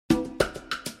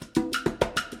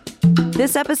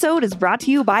This episode is brought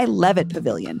to you by Levitt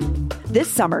Pavilion. This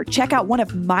summer, check out one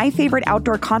of my favorite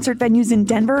outdoor concert venues in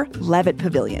Denver, Levitt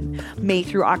Pavilion. May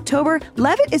through October,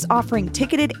 Levitt is offering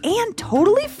ticketed and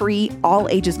totally free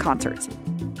all-ages concerts.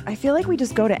 I feel like we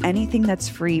just go to anything that's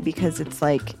free because it's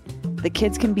like the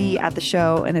kids can be at the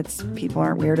show and it's people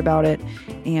aren't weird about it,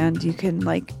 and you can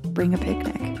like bring a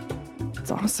picnic. It's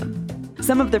awesome.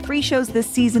 Some of the free shows this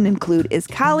season include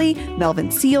Iskali,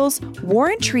 Melvin Seals, War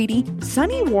and Treaty,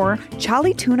 Sunny War,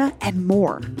 Charlie Tuna, and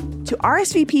more. To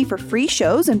RSVP for free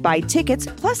shows and buy tickets,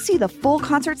 plus see the full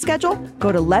concert schedule,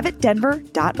 go to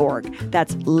levittdenver.org.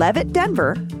 That's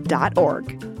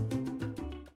levittdenver.org.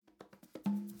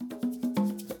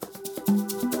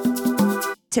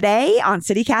 Today on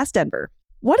CityCast Denver,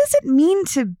 what does it mean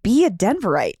to be a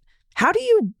Denverite? How do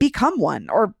you become one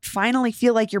or finally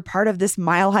feel like you're part of this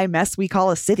mile-high mess we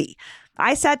call a city?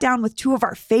 I sat down with two of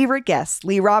our favorite guests,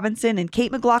 Lee Robinson and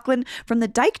Kate McLaughlin from the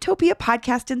Dyketopia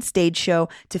podcast and stage show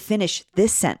to finish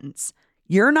this sentence.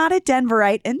 You're not a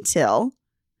Denverite until...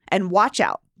 And watch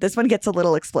out, this one gets a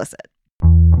little explicit.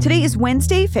 Today is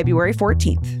Wednesday, February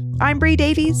 14th. I'm Bree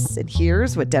Davies, and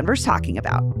here's what Denver's talking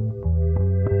about.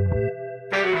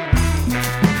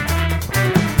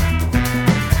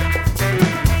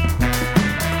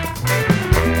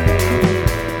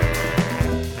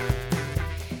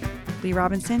 Lee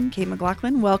Robinson, Kate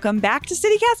McLaughlin, welcome back to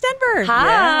CityCast Denver. Hi.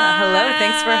 Yeah, hello.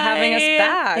 Thanks for having us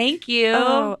back. Thank you.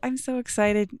 Oh, I'm so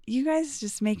excited. You guys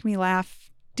just make me laugh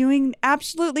doing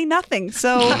absolutely nothing.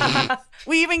 So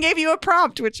we even gave you a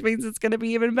prompt, which means it's going to be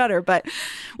even better. But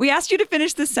we asked you to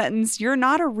finish this sentence. You're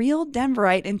not a real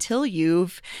Denverite until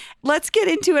you've... Let's get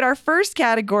into it. Our first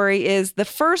category is the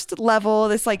first level.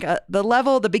 This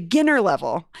the beginner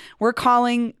level. We're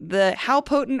calling the how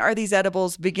potent are these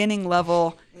edibles beginning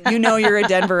level. You know you're a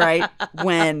Denverite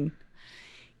when.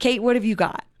 Kate, what have you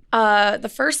got?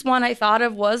 The first one I thought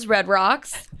of was Red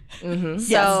Rocks. Mm-hmm.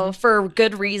 So Yes. for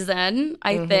good reason,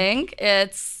 I think.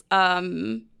 It's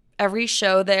every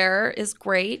show there is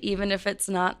great, even if it's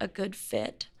not a good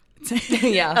fit.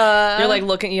 Yeah. You're like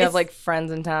looking, you have like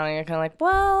friends in town and you're kind of like,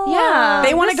 well. Yeah.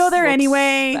 They want to this go there looks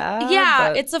anyway. bad, Yeah,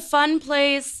 but- it's a fun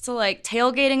place to like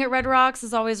tailgating at Red Rocks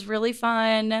is always really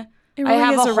fun. It really I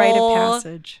have is a rite of whole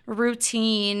passage.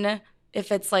 routine if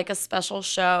it's like a special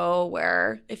show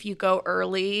where if you go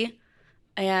early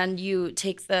and you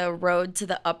take the road to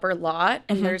the upper lot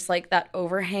and there's like that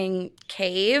overhang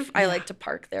cave, I like to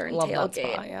park there and Love that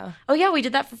tailgate. spot, yeah. Oh yeah, we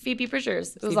did that for Phoebe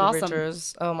Bridgers. It was Phoebe awesome.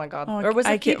 Bridgers. Oh my God. Oh, or was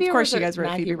I it can't- Phoebe of or course was you it guys were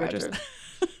at Maggie Phoebe Bridgers.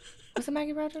 Was it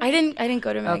Maggie Bridgers? I didn't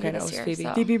go to Maggie Okay, no, this it was year. Phoebe.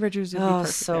 So. Phoebe Bridgers would be Oh,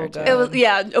 perfect so there, good. too. It was,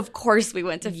 yeah, of course we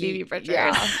went to Phoebe Bridgers.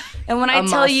 Yeah. And when I A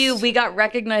tell you must. we got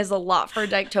recognized a lot for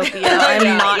Dyketopia,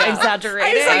 I'm not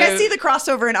exaggerating. I see the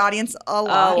crossover in audience a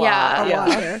lot. Yeah. A lot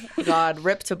there. God,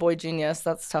 rip to Boy Genius.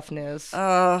 That's tough news.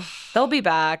 They'll be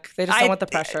back. They just don't want the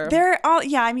pressure. They're all,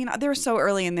 yeah, I mean, they're so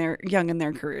young in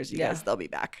their careers, you Yeah. guys. They'll be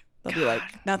back. They'll be like,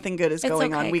 nothing good is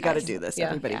going on. okay, We got to guys. do this. Yeah.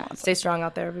 Everybody Yeah. wants Stay strong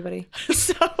out there, everybody. it.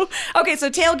 So, okay,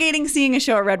 so tailgating, seeing a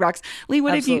show at Red Rocks. Lee,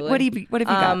 what have you got?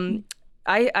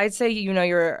 I'd say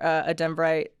you're a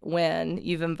Denverite when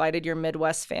you've invited your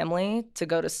Midwest family to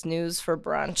go to Snooze for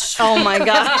brunch. Oh my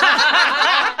God.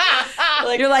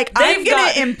 You're like, I'm they've going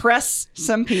got- to impress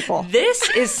some people. This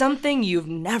is something you've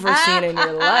never seen in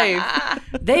your life.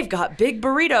 They've got big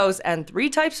burritos and 3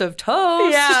 types of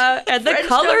toast. Yeah, and the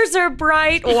colors are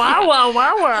bright. Wow, wow,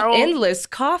 wow, wow. Endless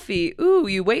coffee. Ooh,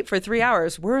 you wait for 3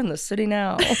 hours. We're in the city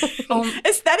now.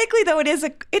 Aesthetically, though, it's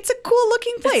a cool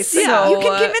looking place. So so, you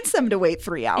can convince them to wait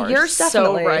 3 hours. You're so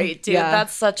Definitely. right, dude. Yeah.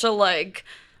 That's such a like,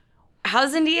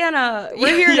 how's Indiana?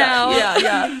 We're here now.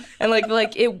 Yeah. And like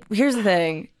it. Here's the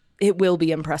thing. It will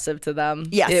be impressive to them.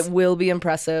 Yes. It will be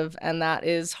impressive, and that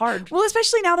is hard. Well,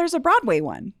 especially now there's a Broadway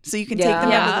one. So you can take them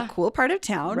Yeah. out to the cool part of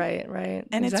town. Right.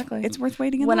 And exactly. it's worth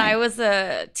waiting in When line. I was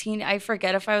a teen, I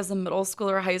forget if I was in middle school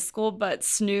or high school, but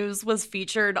Snooze was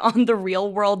featured on the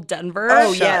Real World Denver.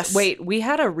 Oh, Shut- yes. Wait, we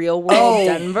had a real world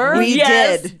Denver. We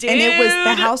Yes, did. And it was,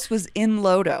 the dude. house was in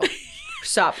Lodo.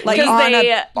 Stop. Like, because on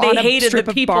they on a hated strip the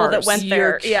of people bars. that went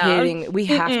there. You're kidding. We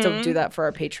have to do that for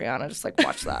our Patreon. I just like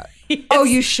watch that. Oh,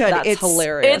 you should. That's it's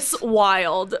hilarious. It's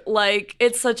wild. Like,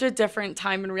 it's such a different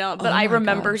time in reality. But I my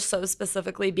remember so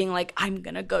specifically being like, I'm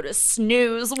going to go to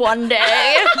Snooze one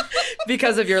day.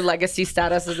 because of your legacy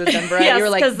status as a Denverite. Yes, You're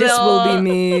like, 'cause this will be they'll-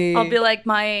 me. I'll be like,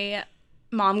 my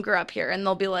mom grew up here. And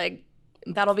they'll be like,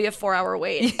 that'll be a 4-hour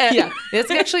wait. And, yeah, it's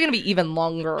actually going to be even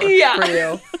longer Yeah. for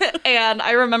you. and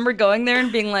I remember going there and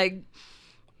being like,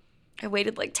 I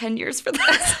waited like 10 years for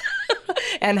this.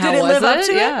 And how Did it was live up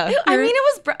to it? Yeah. I mean,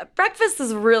 it was breakfast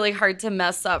is really hard to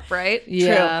mess up, right?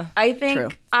 Yeah. I think True.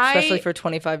 Especially for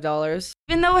 $25.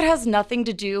 even though it has nothing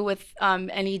to do with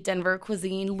any Denver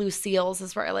cuisine, Lucille's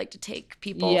is where I like to take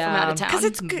people from out of town. Because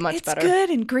it's good. Much It's better. good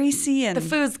and greasy and the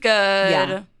food's good.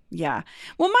 Yeah. Yeah.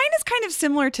 Well, mine is kind of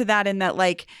similar to that in that,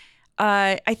 like,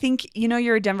 I think,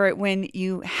 you're a Denverite when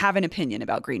you have an opinion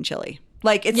about green chili.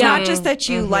 Like, it's not just that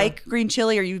you like green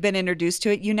chili or you've been introduced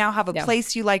to it. You now have a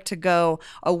place you like to go,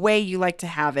 a way you like to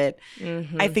have it.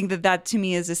 I think that to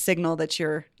me is a signal that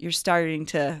you're starting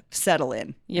to settle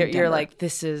in. You're like,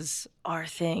 this is our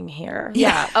thing here.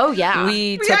 Yeah. Oh, yeah.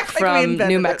 We We took act like we from invented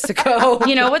New it. Mexico.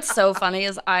 You know what's so funny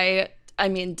is I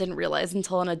mean, didn't realize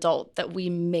until an adult that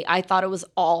I thought it was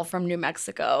all from New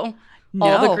Mexico.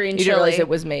 All the No. green You chili. didn't realize it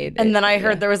was made. And then I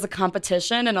heard there was a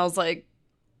competition, and I was like,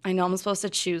 I know I'm supposed to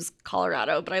choose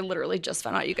Colorado, but I literally just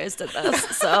found out you guys did this.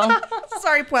 So,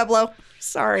 Sorry, Pueblo.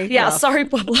 Sorry. yeah, sorry,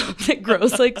 Pueblo. It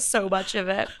grows like so much of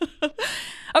it.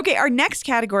 Okay, our next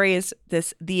category is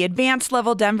the advanced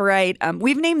level Denverite.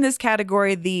 We've named this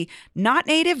category the not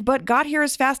native but got here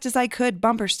as fast as I could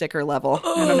bumper sticker level.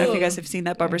 I don't know if you guys have seen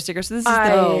that bumper sticker. So this is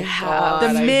God,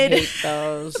 the mid I hate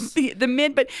those. the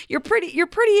mid, but you're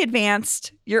pretty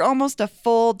advanced. You're almost a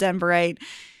full Denverite.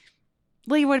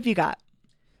 Lee, what have you got?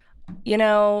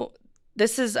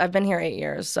 I've been here 8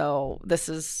 years, so this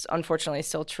is unfortunately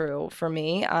still true for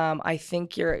me. I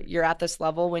think you're at this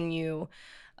level when you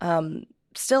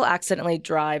still accidentally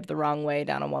drive the wrong way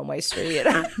down a one-way street.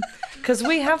 Because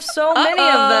we have so many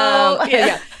of them.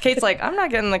 Yeah. Kate's like, I'm not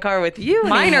getting in the car with you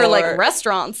Mine anymore. are like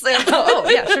restaurants.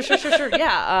 Yeah, sure.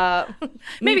 Yeah.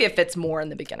 Maybe it fits more in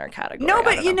the beginner category. No, I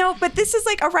but don't know. but this is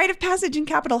like a rite of passage in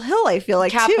Capitol Hill, I feel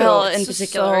like, Capitol too. Hill in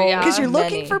particular, yeah. Because you're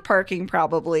looking Many. for parking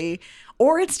probably,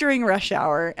 or it's during rush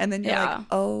hour, and then you're Yeah. like,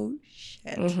 oh,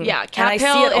 shit. Yeah, And I see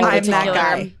Capitol it in all the I'm that particular.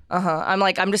 guy. I'm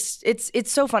like,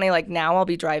 it's so funny. Like now I'll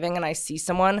be driving and I see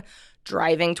someone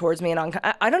driving towards me and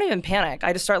I don't even panic.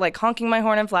 I just start like honking my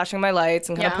horn and flashing my lights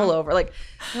and kind of Yeah. pull over. Like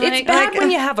it's Like- bad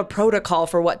when you have a protocol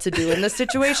for what to do in this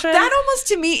situation. That almost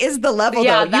to me is the level,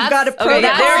 Yeah, though. You've got a that's- protocol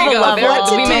okay, there you go, of there what you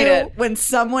to go. We do made it. when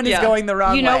someone is Yeah. going the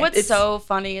wrong way. You know what's It's- so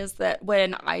funny is that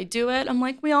when I do it, I'm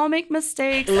like, we all make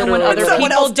mistakes. And Literally. when other Someone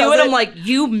people else do does it, it. I'm like,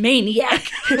 you maniac.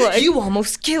 Like, you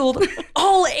almost killed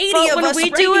all 80 but of when us we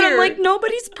right do it, I'm here. like,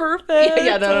 nobody's perfect.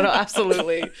 yeah, no,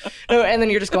 absolutely. No, and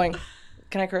then you're just going,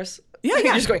 can I curse? Yeah, You're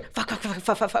yeah. just going, fuck,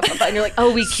 and you're like,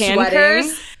 Oh, we can sweating.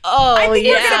 curse? Oh, I think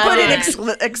yeah. we're going to put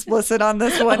it explicit on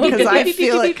this one because I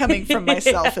feel it coming from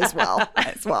myself as well.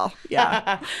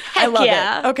 Yeah. I love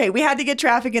yeah. it. Okay, we had to get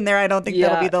traffic in there. I don't think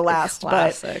that'll Yeah, be the last.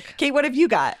 classic. But Kate, what have you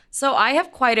got? So I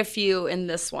have quite a few in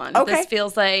this one. Okay. This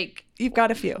feels like You've got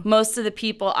a few. most of the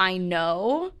people I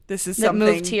know This is that something.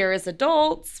 moved here as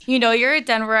adults. You're a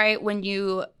Denverite when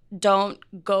you don't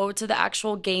go to the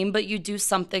actual game, but you do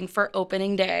something for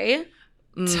opening day.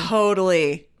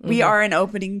 Totally. We are an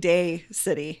opening day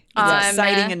city. It's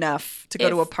exciting enough to go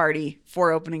to a party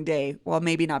for opening day while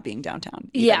maybe not being downtown.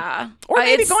 even. Yeah. Or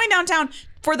maybe It's- going downtown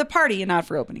for the party and not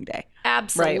for opening day.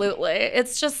 Absolutely.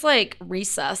 It's just like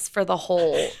recess for the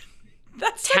whole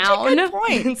That's Town. such a good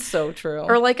point. It's so true.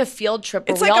 or like a field trip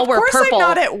where It's we like, all of wear course purple. I'm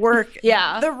not at work.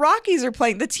 Yeah. The Rockies are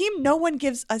playing. The team no one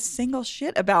gives a single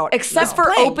shit about. Except is for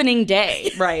playing. opening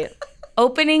day. right.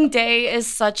 Opening day is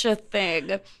such a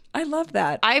thing. I love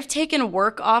that. I've taken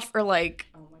work off for like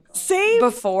Same.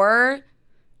 before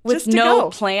with Just to no go.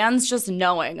 plans, just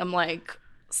knowing. I'm like,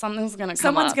 something's going to come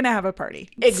Someone's up. going to have a party.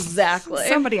 Exactly.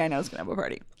 Somebody I know is going to have a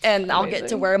party. And I'll get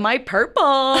to wear my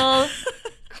purple.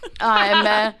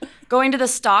 I'm going to the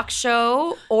stock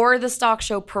show or the stock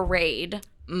show parade.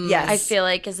 Yes. I feel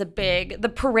like is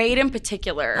the parade in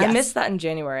particular. I missed that in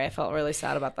January. I felt really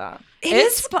sad about that.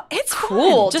 It's It's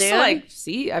cool, Just dude. to like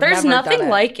see. I've There's never done nothing it.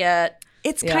 like it.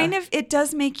 It's Yeah. kind of, it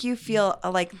does make you feel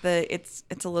like it's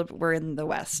a little, we're in the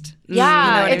West. Yeah,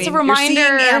 You know what I it's mean? a reminder.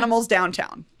 You're seeing animals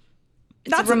downtown.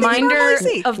 It's That's a something you reminder normally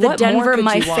see. of the What more Denver could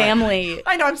my you want? family.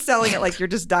 I know I'm selling it like you're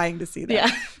just dying to see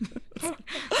that. Yeah.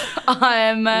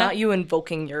 Not you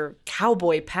invoking your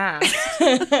cowboy past.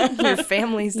 Your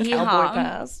family's cowboy Yeehaw.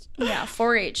 past. Yeah,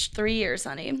 4-H, 3 years,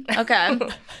 honey. Okay.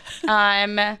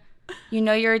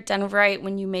 You're a Denverite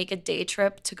when you make a day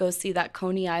trip to go see that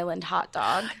Coney Island hot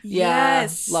dog. Yeah,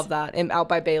 Yes. love that. Out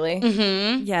by Bailey.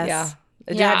 Mm-hmm. Yes. Yeah.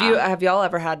 Yeah. Have y'all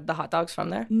ever had the hot dogs from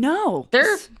there? No.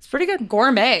 They're It's pretty good.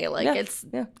 gourmet. Like Yeah. it's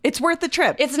It's worth the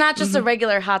trip. not just a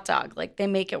regular hot dog. Like they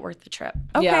make it worth the trip.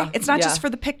 Okay. Yeah, It's not yeah. just for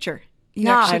the picture. You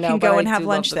No. actually I know, can but go I and have do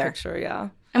lunch love the there. Picture, yeah.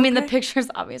 I mean, the picture's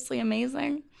obviously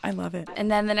amazing. I love it.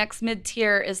 And then the next mid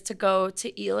tier is to go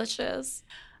to Elish's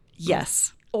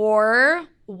Yes. or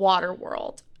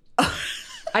Waterworld.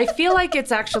 I feel like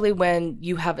it's actually when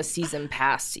you have a season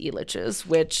pass to Elitch's,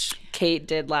 which Kate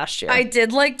did last year. I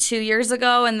did like 2 years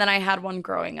ago, and then I had one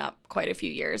growing up quite a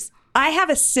few years. I have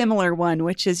a similar one,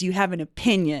 which is you have an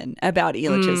opinion about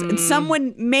Elitch's. And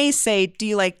someone may say, do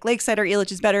you like Lakeside or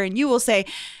Elitch's better? And you will say,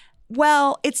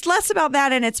 well, it's less about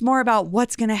that and it's more about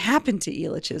what's going to happen to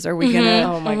Elitch's. Are we going to,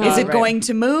 Oh my God, is it right. going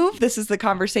to move? This is the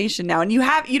conversation now. And you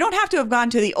don't have to have gone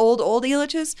to the old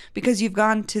Elitch's because you've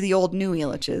gone to the old new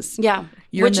Elitch's. Yeah.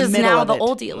 You're which in the is middle now of the it.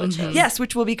 old Elitch's. Yes,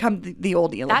 which will become the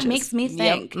old Elitch's. That makes me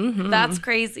think. That's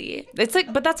crazy. It's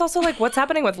like, but that's also like what's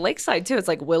happening with Lakeside too. It's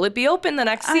like, will it be open the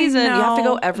next season? You have to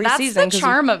go every That's season. the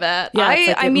charm of it. Yeah, it's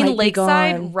like I it mean, might be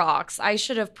Lakeside gone. rocks. I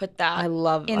should have put that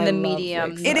in the medium.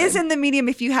 Lakeside. It is in the medium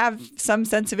if you have some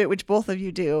sense of it, which both of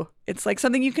you do. It's like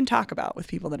something you can talk about with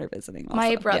people that are visiting. Also.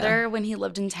 My brother, when he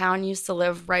lived in town, used to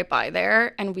live right by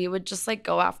there, and we would just like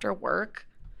go after work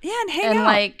Yeah, and hang and out.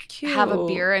 like have a Cute.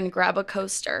 beer and grab a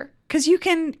coaster. Because you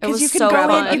can was go so in,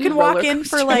 fun. you can walk Roller in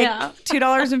for coaster. like Yeah.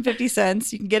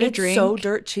 $2.50. You can get a It's drink. so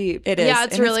dirt cheap. It is. Yeah,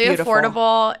 it's and really beautiful.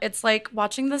 affordable. It's like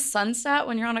watching the sunset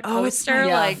when you're on a Oh, it's coaster.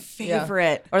 my Like,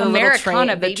 favorite. Or the Americana, little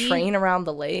train, baby. the train around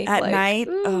the lake At like, night.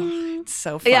 Oh, it's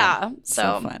so fun. yeah. So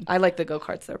So fun. I like the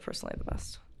go-karts. They're personally the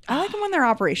best. I like them when they're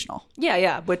operational.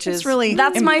 Yeah, which It's is really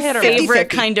that's my hit or favorite 50-50.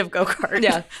 kind of go-kart.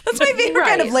 yeah. That's my favorite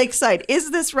kind of Right. Lakeside.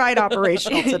 Is this ride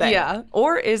operational today? Yeah.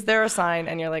 Or is there a sign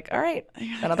and you're like, all right,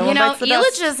 another You one know, bites the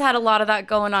dust. Elitch's had a lot of that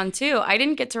going on too. I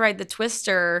didn't get to ride the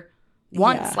Twister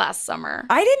once last summer.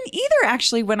 I didn't either,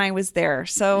 actually, when I was there.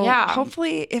 So Yeah.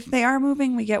 hopefully, if they are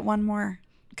moving, we get one more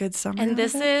good summer. And out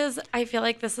this of it. is, I feel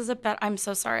like this is a bet. I'm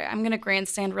so sorry. I'm going to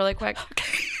grandstand really quick.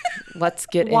 Let's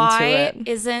get Why into it.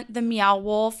 isn't the Meow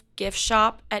Wolf gift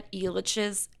shop at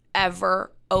Elitch's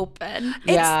ever open?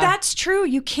 That's true.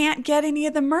 You can't get any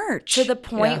of the merch. To the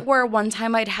point where one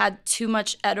time I'd had too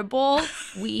much edible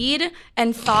weed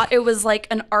and thought it was like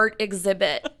an art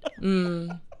exhibit.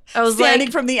 I was Standing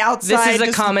like, from the outside. This is a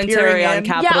just commentary peering on in.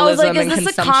 capitalism. yeah, I was like, is and this a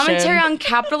consumption. commentary on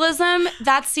capitalism?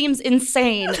 That seems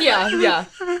insane. Yeah.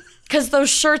 Because those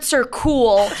shirts are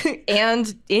cool.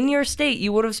 And in your state,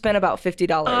 you would have spent about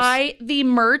 $50. The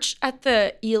merch at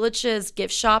the Elitch's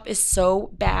gift shop is so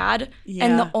bad,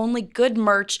 and the only good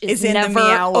merch Is is in never the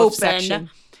Meow Wolf open. section.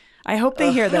 I hope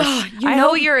they hear this. You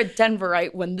know you're a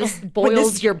Denverite when this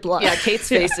boils your blood. Yeah, Kate's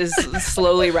face is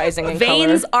slowly rising in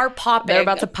Veins color. are popping. They're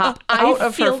about to pop I out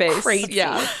of feel her face. crazy.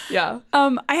 Yeah.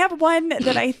 I have one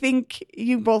that I think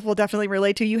you both will definitely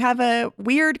relate to. You have a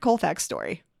weird Colfax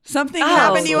story. Something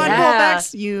happened to you on yeah.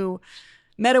 Colfax. You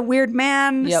met a weird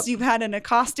man. Yep. You've had an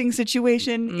accosting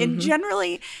situation. And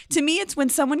generally, to me, it's when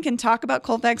someone can talk about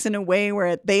Colfax in a way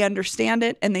where they understand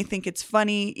it and they think it's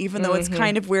funny, even though it's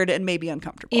kind of weird and maybe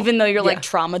uncomfortable. Even though you're like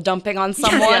trauma dumping on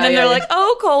someone, Yeah, and yeah, they're yeah. like,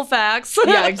 "Oh, Colfax."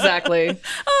 Yeah, exactly.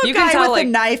 oh, you guy can tell with like a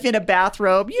knife in a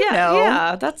bathrobe. You know.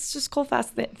 Yeah, that's just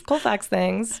Colfax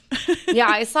things. Yeah,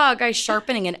 I saw a guy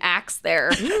sharpening an axe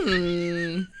there.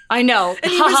 I know.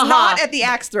 And he was not at the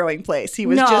axe throwing place. He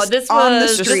was no, just this on the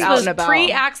was street. this out was and about.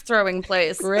 pre-axe throwing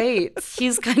place. Great.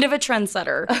 He's kind of a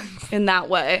trendsetter in that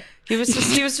way. He was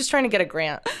just trying to get a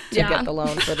grant to Yeah. get the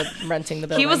loan for the renting the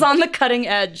building. He was on the cutting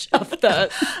edge of the.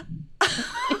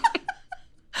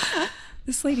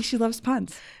 This lady, she loves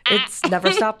puns. It's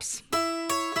never stops.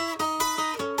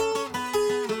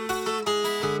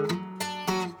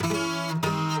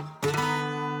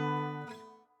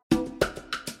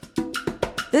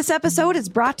 This episode is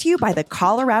brought to you by the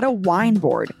Colorado Wine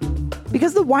Board.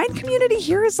 Because the wine community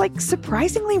here is like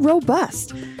surprisingly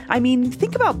robust. I mean,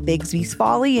 think about Bigsby's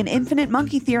Folly and Infinite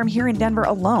Monkey Theorem here in Denver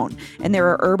alone. And there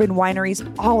are urban wineries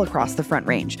all across the Front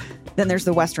Range. Then there's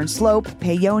the Western Slope,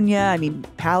 Paonia,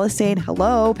 Palisade.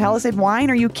 Hello, Palisade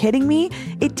wine? Are you kidding me?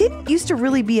 It didn't used to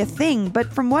really be a thing,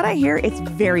 but from what I hear, it's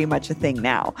very much a thing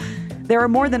now. There are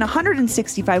more than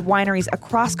 165 wineries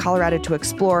across Colorado to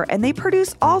explore, and they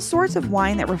produce all sorts of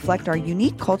wine that reflect our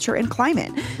unique culture and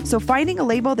climate. So finding a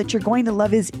label that you're going to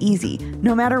love is easy,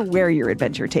 no matter where your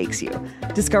adventure takes you.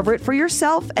 Discover it for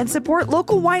yourself and support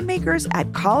local winemakers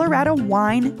at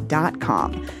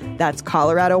coloradowine.com. That's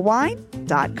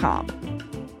coloradowine.com.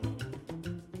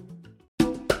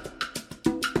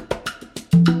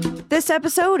 This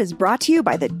episode is brought to you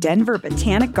by the Denver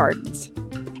Botanic Gardens.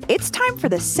 It's time for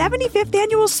the 75th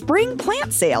annual spring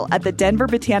plant sale at the Denver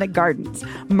Botanic Gardens.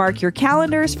 Mark your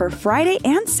calendars for Friday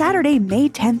and Saturday, May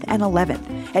 10th and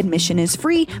 11th. Admission is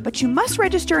free, but you must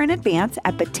register in advance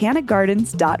at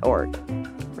botanicgardens.org.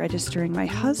 Registering my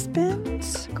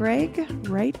husband, Greg,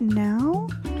 right now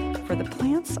for the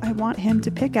plants I want him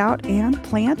to pick out and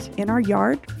plant in our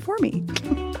yard for me.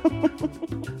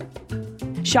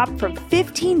 Shop from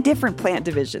 15 different plant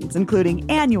divisions, including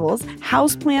annuals,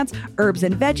 houseplants, herbs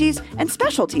and veggies, and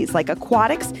specialties like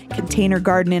aquatics, container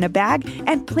garden in a bag,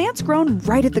 and plants grown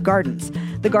right at the gardens.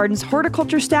 The garden's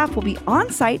horticulture staff will be on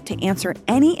site to answer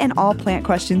any and all plant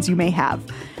questions you may have.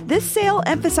 This sale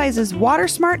emphasizes water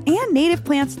smart and native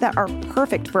plants that are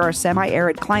perfect for our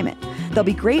semi-arid climate. They'll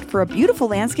be great for a beautiful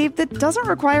landscape that doesn't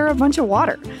require a bunch of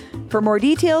water. For more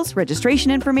details,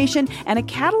 registration information, and a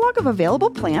catalog of available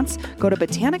plants, go to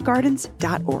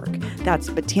botanicgardens.org. That's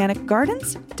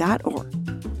botanicgardens.org.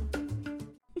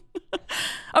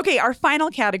 Okay, our final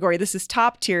category. This is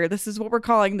top tier. This is what we're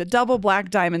calling the double black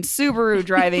diamond Subaru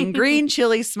driving, green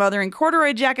chili smothering,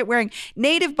 corduroy jacket wearing,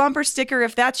 native bumper sticker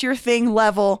if that's your thing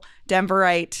level,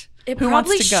 Denverite. It Who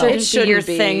probably wants to go? shouldn't be your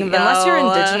thing, though. Unless you're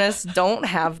indigenous, don't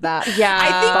have that. Yeah.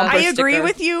 I think I agree sticker.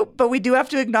 with you, but we do have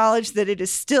to acknowledge that it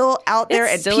is still out there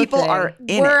It's and still a people thing. are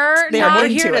in We're it. They're not We're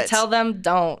into here it. to tell them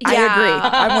don't. I Yeah. agree.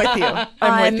 I'm with you.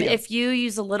 I'm with you. If you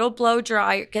use a little blow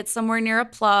dryer, get somewhere near a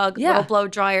plug, Yeah. little blow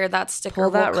dryer, that sticker Pull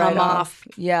that will come right off.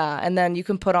 Yeah, and then you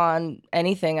can put on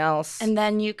anything else. And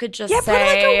then you could just Yeah, put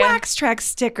say, like a wax track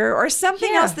sticker or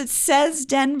something Yeah. else that says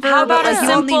Denver. how about but a like you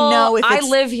simple, only know if I it's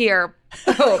live here.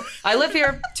 I live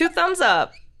here. 2 thumbs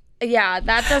up. Yeah,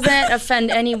 that doesn't offend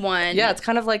anyone. Yeah, it's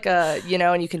kind of like a,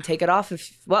 and you can take it off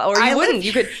if or I you wouldn't.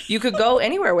 live- You could go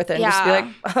anywhere with it and just be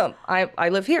Yeah. like, I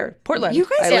live here, Portland. You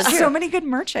guys I have live so here. many good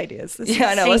merch ideas. This Yeah,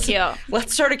 I is- know. Thank let's, you.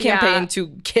 Let's start a campaign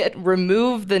Yeah. to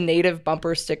remove the native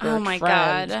bumper sticker. Oh my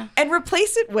trend. God. And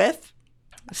replace it with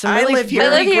Some I really live here.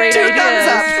 very I live great here. 2 thumbs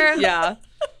ideas. up. Yeah.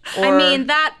 I Or- mean,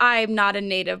 that I'm not a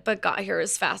native, but got here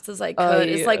as fast as I could.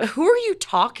 It's yeah. like, who are you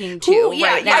talking to Ooh,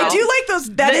 yeah, right yeah, now? I do like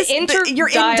those. That The is you're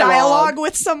in interdialogue. dialogue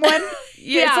with someone.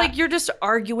 Yeah, it's Yeah. like you're just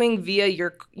arguing via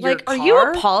your Like, car. are you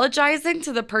apologizing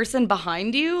to the person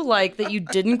behind you, like that you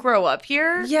didn't grow up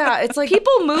here? Yeah, it's like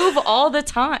People move all the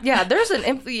time. Yeah, there's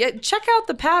check out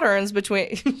the patterns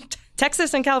between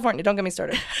Texas and California. Don't get me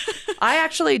started. I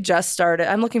actually just started.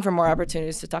 I'm looking for more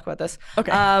opportunities to talk about this.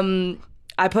 Okay.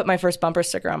 I put my first bumper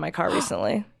sticker on my car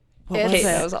recently. What was Kate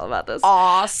it? knows all about this.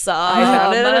 Awesome. I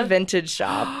found it at a vintage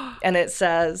shop, and it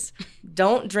says,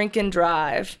 "Don't drink and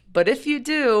drive, but if you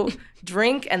do,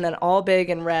 drink," and then all big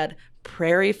and red,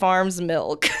 Prairie Farms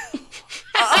milk.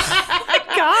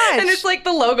 Gosh, And it's like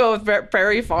the logo of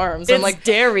Prairie Farms. I'm like,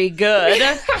 dairy good.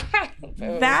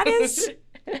 that is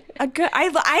a good.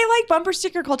 I like bumper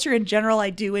sticker culture in general. I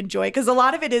do enjoy because a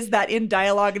lot of it is that in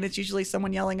dialogue, and it's usually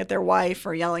someone yelling at their wife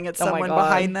or yelling at Oh my someone God.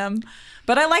 behind them.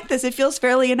 But I like this. It feels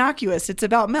fairly innocuous. It's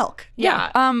about milk.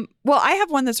 Yeah. Well, I have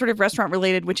one that's sort of restaurant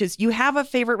related, which is you have a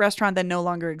favorite restaurant that no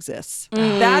longer exists.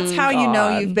 That's how you know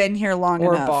God. you've been here long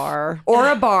Or enough. bar. Or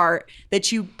a bar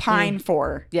that you pine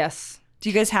for. yes. Do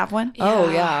you guys have one?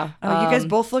 Oh, yeah. Oh, you guys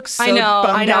both look so I know,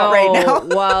 bummed I know. out right now.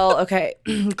 Well, okay.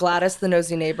 Gladys, the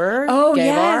nosy neighbor. Oh, gay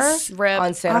yes. bar Rip.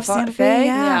 on Santa Off Santa Fe. Fe,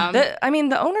 yeah. Yeah.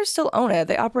 The owners still own it.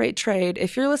 They operate trade.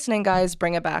 If you're listening, guys,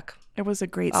 bring it back. It was a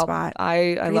great spot.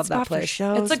 I Great love spot that for place.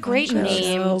 shows, It's a great fun shows.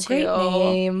 name, Oh, great too.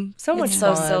 name. So much It's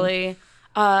so fun. silly.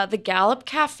 The Gallup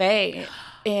Cafe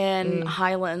in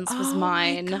Highlands was Oh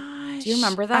mine. my Do you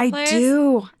remember that gosh. place? I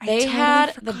do. I They totally had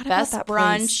the forgot about best that place.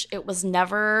 brunch. It was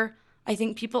never, I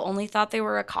think people only thought they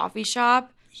were a coffee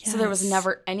shop. So there was Yes.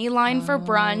 never any line for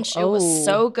brunch. It Oh. was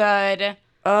so good.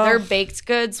 Oh. Their baked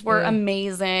goods were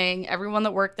amazing. Everyone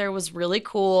that worked there was really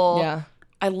cool. Yeah.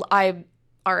 I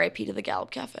RIP to the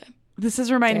Gallup Cafe. This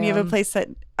is reminding me of a Damn. place that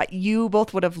you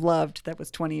both would have loved that was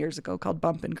 20 years ago called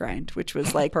Bump and Grind, which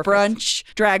was like Perfect. brunch,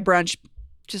 drag brunch,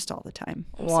 just all the time.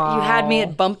 Wow. You had me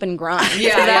at bump and grind.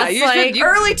 Yeah, So yeah, that's you like should- you-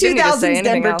 Early didn't need to say 2000s anything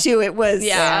Denver else. too. It was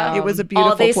Yeah. it was a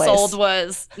beautiful all they place. sold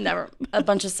was never a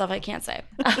bunch of stuff I can't say.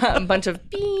 a bunch of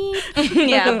beep.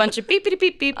 Yeah, a bunch of beep beep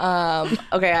beep beep.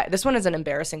 Okay, this one is an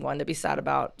embarrassing one to be sad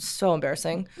about. So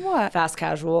embarrassing. What? Fast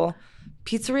casual.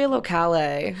 Pizzeria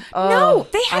Locale. No, Oh,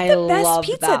 they had I the best love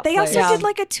pizza. that They also place. did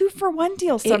like a 2-for-1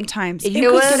 deal sometimes. you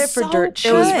could was get it for so dirt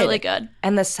cheap. It was good. really good.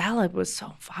 And the salad was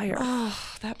so fire. Oh,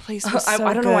 that place was so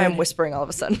I don't know why I'm good. whispering all of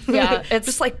a sudden. Yeah, it's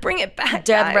just like bring it back.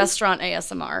 Dead guys. restaurant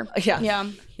ASMR. Yeah. Yeah.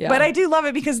 Yeah. But I do love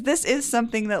it because this is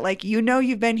something that, like, you know,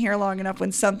 you've been here long enough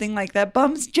when something like that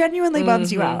genuinely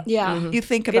bums you out. Yeah. You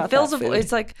think about it feels. that food.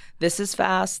 It's like this is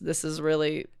fast. This is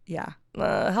really Yeah.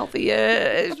 healthy.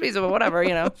 It's reasonable. Whatever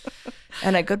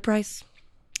and at good price.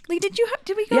 Lee, did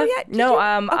we go yet? Did No.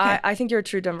 you? Okay. I think you're a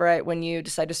true Denverite when you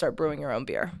decide to start brewing your own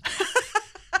beer.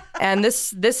 And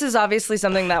this is obviously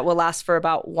something that will last for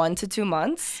about 1 to 2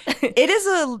 months. It is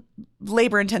a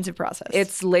labor-intensive process.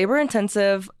 It's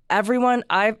labor-intensive. Everyone,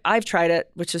 I've tried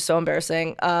it, which is so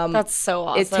embarrassing. That's so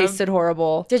awesome. It tasted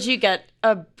horrible. Did you get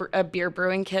a beer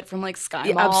brewing kit from like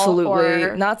Sky Mall? Absolutely.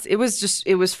 Or...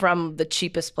 It was from the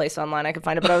cheapest place online I could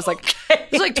find it. But I was like,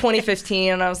 it was like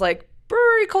 2015, and I was like,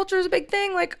 brewery culture is a big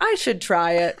thing. Like, I should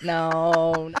try it.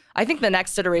 No. I think the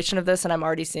next iteration of this, and I'm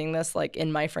already seeing this like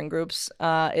in my friend groups,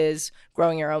 is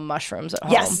growing your own mushrooms at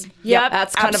home. Yes. Yep.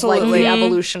 That's kind of like the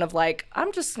evolution of like,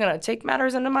 I'm just going to take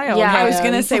matters into my own hands. I was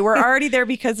going to say, we're already there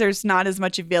because there's not as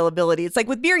much availability. It's like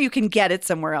with beer, you can get it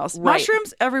somewhere else. Right.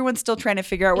 Mushrooms, everyone's still trying to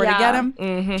figure out where to get them.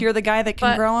 Mm-hmm. If you're the guy that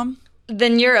can grow them.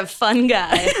 Then you're a fun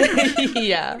guy.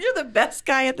 Yeah. You're the best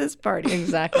guy at this party.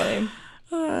 Exactly.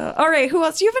 All right. Who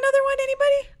else? Do you have another one?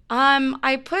 Anybody?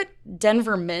 I put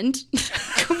Denver Mint.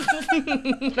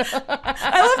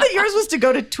 I love that yours was to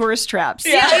go to tourist traps.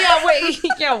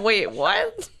 Wait,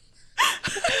 what?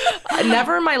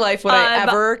 Never in my life would I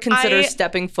ever consider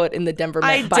stepping foot in the Denver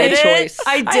Mint by choice.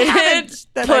 I didn't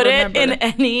put it in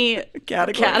any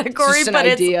category, but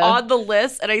idea. It's on the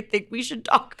list, and I think we should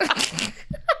talk about it.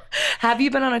 Have you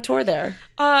been on a tour there?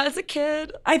 As a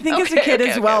kid. I think as a kid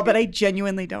as well, but I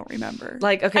genuinely don't remember.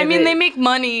 Like, okay. I mean, they make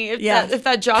money if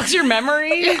that jogs your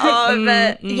memory of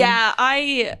it.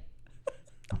 Yeah,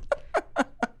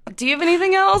 Do you have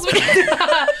anything else?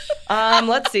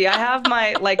 Let's see. I have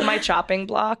my chopping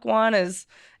block one is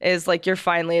like you're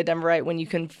finally a Denverite when you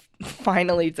can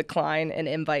finally decline an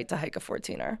invite to hike a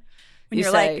 14er. When you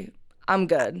you're say, like, I'm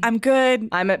good. I'm good.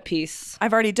 I'm at peace.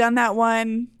 I've already done that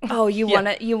one. Oh, you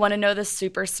wanna know the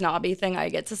super snobby thing I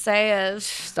get to say is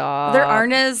stop. There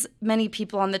aren't as many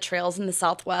people on the trails in the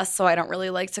Southwest, so I don't really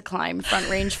like to climb Front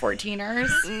Range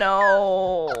 14ers.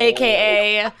 No.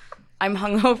 AKA I'm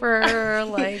hungover,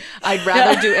 like I'd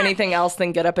rather do anything else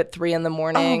than get up at 3 a.m.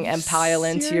 and pile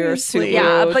into your Subaru.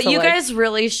 Yeah, but you guys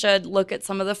really should look at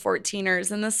some of the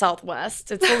 14ers in the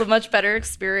Southwest. It's a much better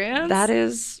experience. That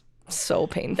is so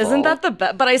painful. Isn't that the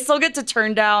best? But I still get to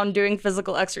turn down doing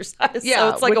physical exercise. Yeah, so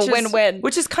it's like a win-win.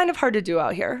 Which is kind of hard to do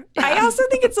out here. Yeah. I also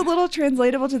think it's a little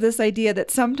translatable to this idea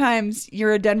that sometimes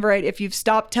you're a Denverite if you've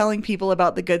stopped telling people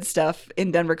about the good stuff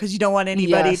in Denver because you don't want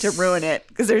anybody to ruin it.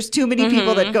 Because there's too many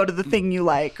people that go to the thing you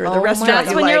like or the restaurant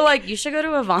That's when you're like, you should go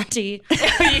to Avanti.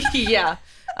 Yeah.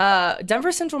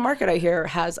 Denver Central Market, I hear,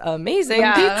 has amazing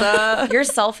pizza. Your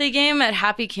selfie game at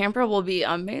Happy Camper will be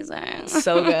amazing.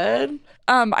 So good.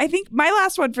 I think my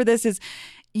last one for this is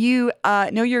you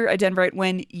know you're a Denverite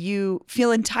when you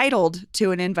feel entitled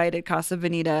to an invite at Casa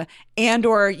Bonita and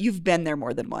or you've been there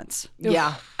more than once.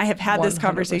 Yeah. I have had 100%. This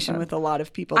conversation with a lot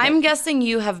of people. I'm guessing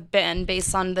you have been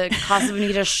based on the Casa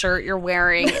Bonita shirt you're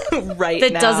wearing right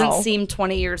that now. Doesn't seem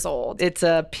 20 years old. It's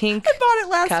a pink I bought it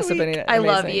last Casa week. Bonita. I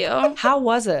love you. How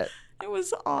was it? It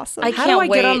was awesome. I can't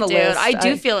wait, get on the dude. list? I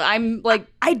do feel I'm like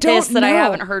I don't pissed that know. I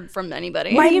haven't heard from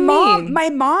anybody. What do you mean?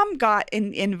 My mom got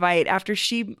an invite after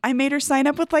I made her sign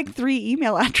up with like 3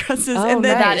 email addresses, and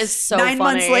then that is so 9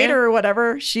 months funny. later or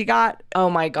whatever, she got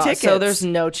my god. tickets. So there's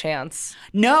no chance.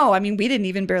 No, I mean we didn't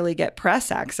even barely get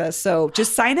press access. So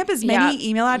just sign up as many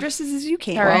email addresses as you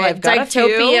can. All right, Well, I've got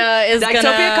Dictopia is gonna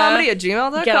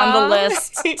Dictopiacomedy@gmail.com. get on the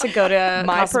list to go to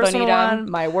my Casa personal Bonita. one,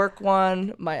 my work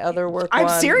one, my other work one.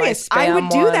 I'm serious. My spam I would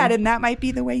do one. that, and that might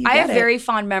be the way you I get have it. very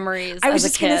fond memories. I was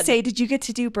as just a kid. gonna say, did you get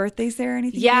to do birthdays there or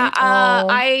anything? Yeah,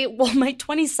 big? my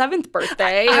 27th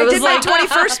birthday. I it was did like, my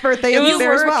 21st birthday. it and was you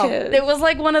there as well. It was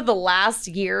like one of the last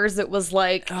years. It was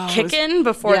like kicking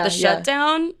before the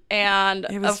shutdown and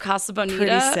of Casa Bonita.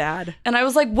 Pretty sad. And I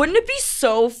was like, wouldn't it be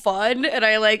so fun? And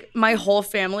I my whole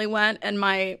family went, and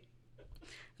my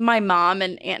mom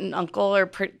and aunt and uncle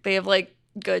they have like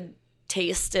good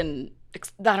taste and.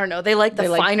 I don't know. They like the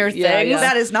finer things. Yeah.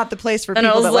 That is not the place for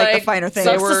people that like the finer things.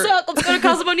 Let's go to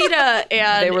Casa Bonita.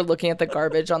 And they were looking at the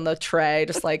garbage on the tray,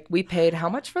 just like, we paid how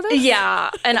much for this? Yeah.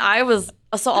 And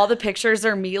so all the pictures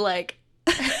are me like,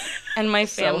 and my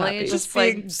family just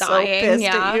like so dying. pissed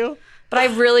yeah. at you. But I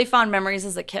have really fond memories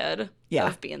as a kid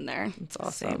of being there. It's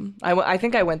awesome. I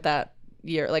think I went that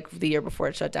year, like the year before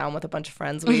it shut down with a bunch of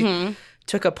friends. We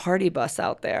took a party bus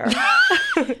out there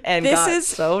and got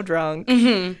so drunk.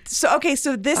 So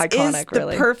this Iconic, is the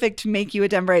really. perfect make you a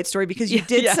Denverite story because you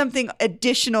did something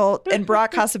additional and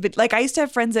brought Casa Bonita. Like I used to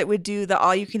have friends that would do the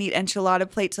all you can eat enchilada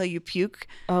plate till you puke.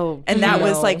 Oh, and that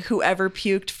was like whoever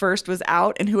puked first was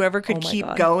out, and whoever could keep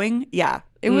going. Yeah.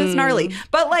 It was gnarly.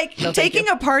 But like taking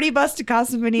a party bus to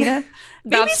Casa Bonita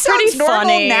maybe That's sounds pretty normal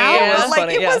funny. now, Yeah. but like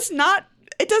it was not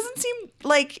it doesn't seem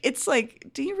like it's like,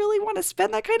 do you really want to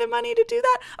spend that kind of money to do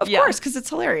that? Of course, because it's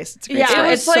hilarious. It's a great story.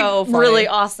 It's so like really funny.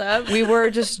 awesome. We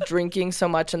were just drinking so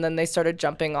much, and then they started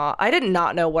jumping off. I did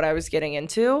not know what I was getting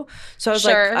into, so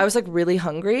I was like really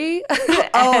hungry.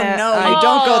 Oh no, you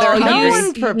don't go there No hungry.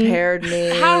 one prepared me.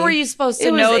 How were you supposed to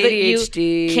It was know that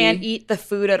ADHD. you can't eat the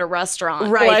food at a restaurant?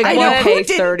 Right, I I know. know. Who Pay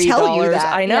didn't $30. tell you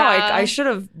that? I know. Yeah. I should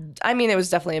have. I mean, it was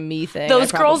definitely a me thing.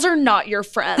 Those girls are not your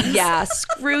friends. Yeah,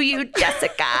 screw you,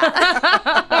 Jessica.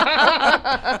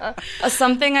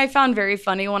 Something I found very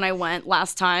funny when I went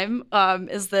last time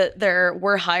is that their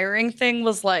 "we're hiring" thing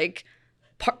was like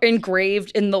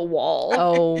engraved in the wall.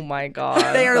 Oh my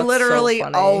god, They are that's so literally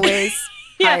funny. always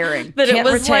hiring. That Can't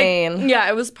it was retain. like,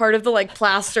 it was part of the like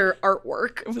plaster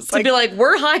artwork. It was to like- be like,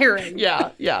 we're hiring.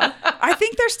 Yeah. I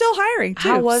think they're still hiring too.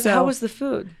 How was so, the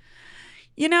food?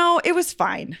 You know, it was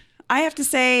fine. I have to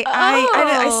say,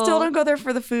 I still Oh. don't go there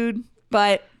for the food,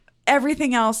 but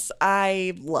everything else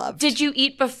I loved. Did you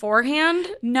eat beforehand?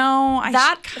 No,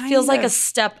 That kind feels like a of.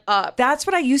 step up. That's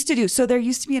what I used to do. So there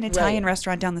used to be an Italian Right.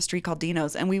 restaurant down the street called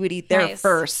Dino's, and we would eat there Nice.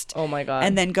 first. Oh my god.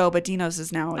 And then go, but Dino's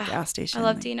is now a gas station. I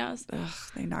love They- Dino's. Ugh,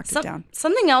 they knocked it down.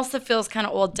 Something else that feels kind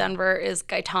of old Denver is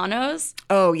Gaetano's.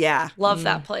 Oh yeah. Love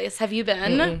that place. Have you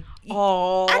been?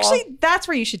 Oh, Actually, that's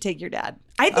where you should take your dad.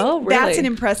 I think Oh, that's really? an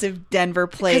impressive Denver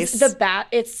place.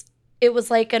 it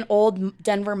was like an old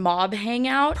Denver mob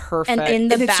hangout. Perfect. And in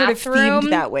the and it's bathroom, sort of themed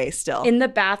that way still. in the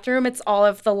bathroom, it's all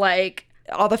of the like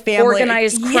all the family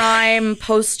organized Yeah. crime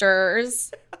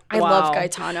posters. I love Wow.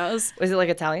 Gaetano's. Was it like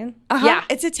Italian? Uh-huh. Yeah.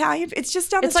 It's Italian. It's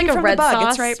just down It's the street like a from red the Bug. sauce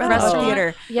It's right by the restaurant.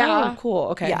 theater. Yeah. Oh, cool.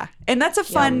 Okay. Yeah, and that's a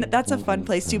fun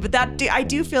place too. But I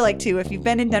do feel like too, if you've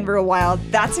been in Denver a while,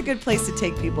 that's a good place to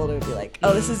take people to be like,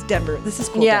 oh, this is Denver. This is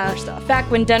cool Yeah. Denver stuff.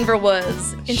 Back when Denver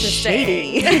was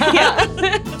interesting.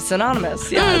 Shady.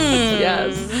 Synonymous.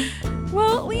 Yes.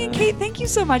 Well, Lee and Kate, thank you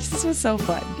so much. This was so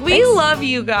fun. We love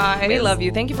you guys. We love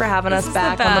you. Thank you for having This us is the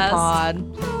back on the best. pod.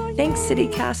 Thanks,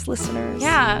 CityCast listeners.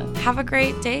 Yeah. Have a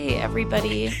great day,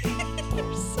 everybody.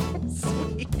 You're so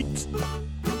sweet.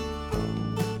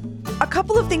 A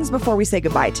couple of things before we say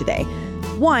goodbye today.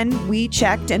 One, we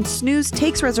checked and Snooze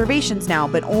takes reservations now,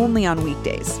 but only on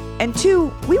weekdays. And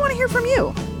two, we want to hear from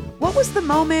you. What was the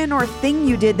moment or thing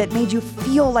you did that made you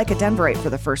feel like a Denverite for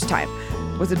the first time?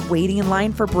 Was it waiting in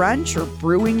line for brunch or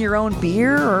brewing your own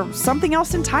beer or something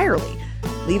else entirely?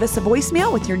 Leave us a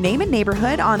voicemail with your name and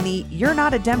neighborhood on the You're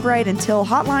Not a Denverite Until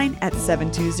hotline at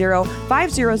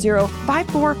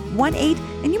 720-500-5418,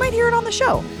 and you might hear it on the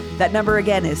show. That number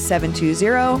again is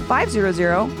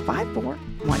 720-500-5418.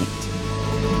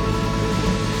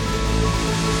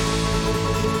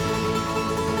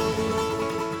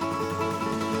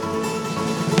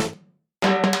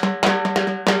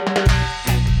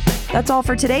 That's all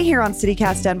for today here on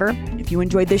CityCast Denver. If you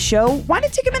enjoyed this show, why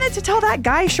not take a minute to tell that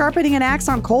guy sharpening an axe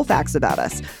on Colfax about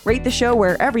us? Rate the show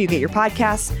wherever you get your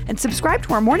podcasts and subscribe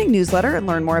to our morning newsletter and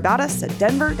learn more about us at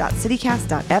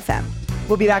denver.citycast.fm.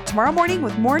 We'll be back tomorrow morning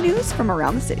with more news from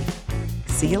around the city.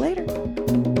 See you later.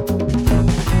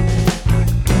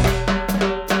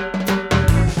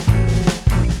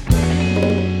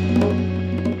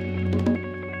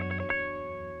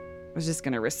 I was just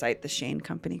going to recite the Shane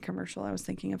Company commercial. I was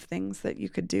thinking of things that you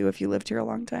could do if you lived here a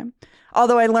long time.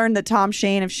 Although I learned that Tom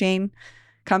Shane of Shane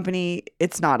Company,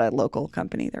 it's not a local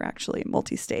company. They're actually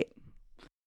multi-state.